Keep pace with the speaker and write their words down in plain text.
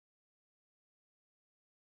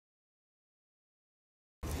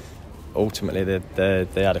ultimately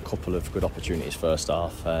they had a couple of good opportunities first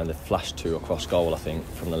half, and they flashed 2 across goal, I think,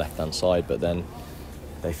 from the left-hand side, but then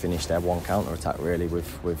they finished their one counter-attack really with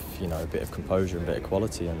a bit of composure and a bit of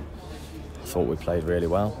quality, and I thought we played really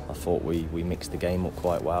well. I thought we mixed the game up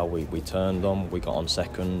quite well. We turned on, we got on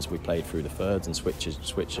seconds, we played through the thirds and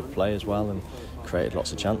switch of play as well, and created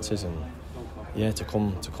lots of chances. And yeah, to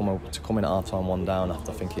come in at half time 1 down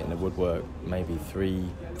after I think hitting the woodwork maybe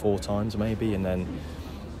 3-4 times maybe, and then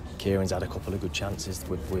Kieran's had a couple of good chances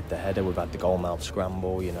with the header. We've had the goalmouth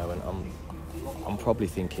scramble, and I'm probably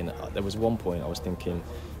thinking there was one point I was thinking,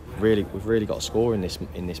 we've really got to score in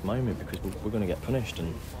this moment because we're going to get punished.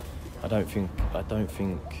 And I don't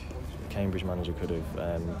think Cambridge manager could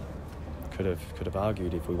have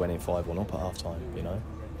argued if we went in 5-1 up at half time,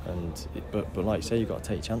 but like you say, you've got to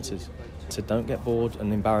take chances. So don't get bored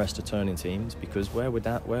and embarrassed to turning teams, because where we're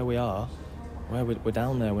down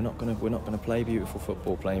there, we're not going to play beautiful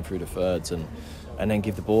football playing through the thirds and then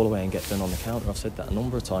give the ball away and get done on the counter. I've said that a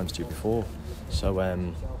number of times to you before. So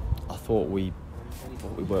I thought we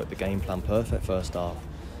worked the game plan perfect first half,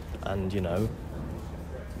 and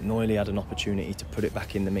Noyley had an opportunity to put it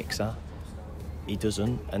back in the mixer. He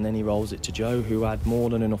doesn't, and then he rolls it to Joe, who had more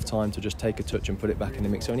than enough time to just take a touch and put it back in the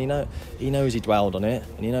mixer. And he knows he dwelled on it,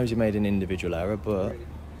 and he knows he made an individual error, but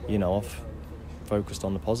I've focused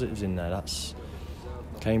on the positives in there. That's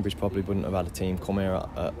Cambridge probably wouldn't have had a team come here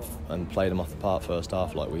and play them off the park first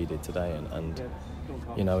half like we did today. And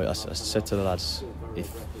I said to the lads,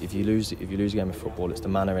 if you lose a game of football, it's the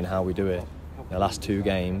manner in how we do it. The last 2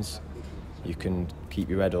 games, you can keep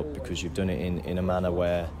your head up because you've done it in a manner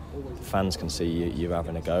where the fans can see you're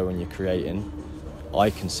having a go and you're creating. I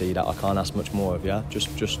can see that. I can't ask much more of you.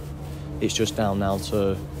 It's just down now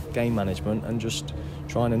to game management and just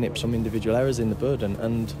trying to nip some individual errors in the bud,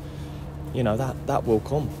 and that will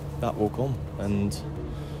come. That will come. And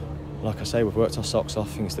like I say, we've worked our socks off.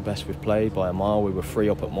 I think it's the best we've played by a mile. We were 3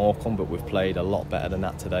 up at Morecambe, but we've played a lot better than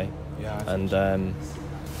that today. Yeah. And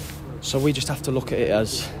so we just have to look at it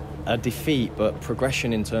as a defeat, but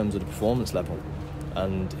progression in terms of the performance level.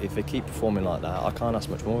 And if they keep performing like that, I can't ask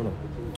much more of them.